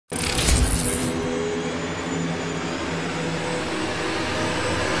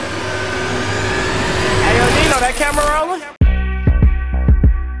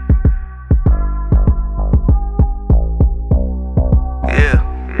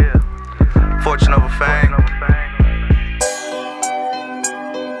Fortune over fame.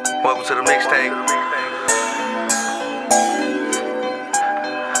 Welcome to the mixtape.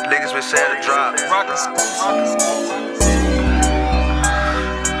 Niggas been said to drop. You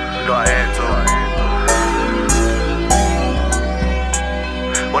know I had to.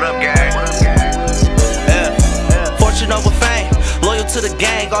 What up, gang? Yeah. Fortune over fame. Loyal to the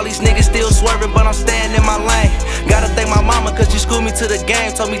gang. All these niggas still swerving, but I'm staying in my lane. Gotta thank my mama, cause she schooled me to the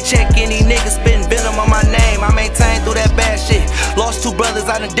game. Told me check any niggas spitting venom on my name. I maintained through that bad shit. Lost 2 brothers,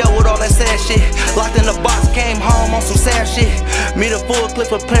 I done dealt with all that sad shit. Locked in the box, came home on some sad shit. Me the full clip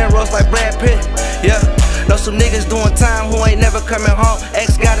for playing roles like Brad Pitt. Yeah. Know some niggas doing time who ain't never coming home.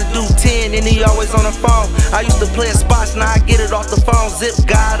 Ex gotta do 10 and he always on the phone. I used to play in spots, now I get it off the phone. Zip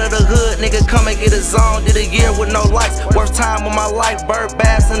God of the hood, nigga come and get a zone. Did a year with no lights, worst time of my life. Bird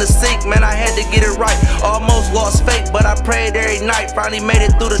baths in the sink, man I had to get it right. Almost lost faith, but I prayed every night. Finally made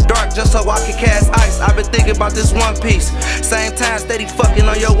it through the dark just so I could cast ice. I've been thinking about this one piece. Same time steady fucking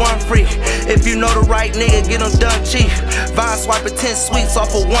on your one freak. If you know the right nigga, get him done cheap. Vine swiping 10 sweets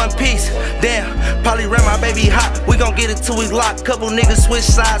off of one piece. Damn, probably ran my baby hot. We gon' get it till we lock. Couple niggas switch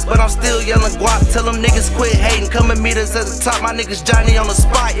sides, but I'm still yelling guap. Tell them niggas quit hating, come and meet us at the top. My niggas Johnny on the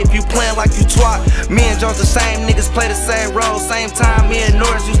spot. If you playin' like you twat. Me and Jones the same niggas play the same role. Same time me and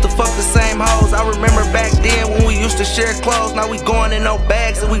Norris used to fuck the same hoes. I remember back then when we used to share clothes. Now we going in no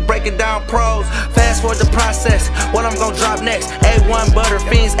bags and we breaking down pros. Fast forward the process, what I'm gon' drop next. A1 butter,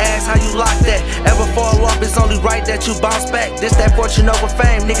 fiends ask how you lock that. Ever fall off, it's only right that you bounce back. This that fortune over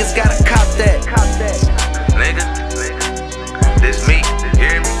fame, niggas gotta cop that. Nigga, this me,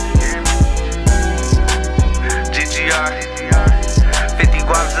 hear me? GGR, 50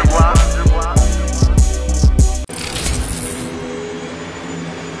 guaps and blocks.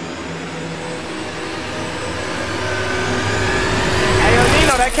 Hey yo,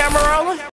 Nino, that camera rolling?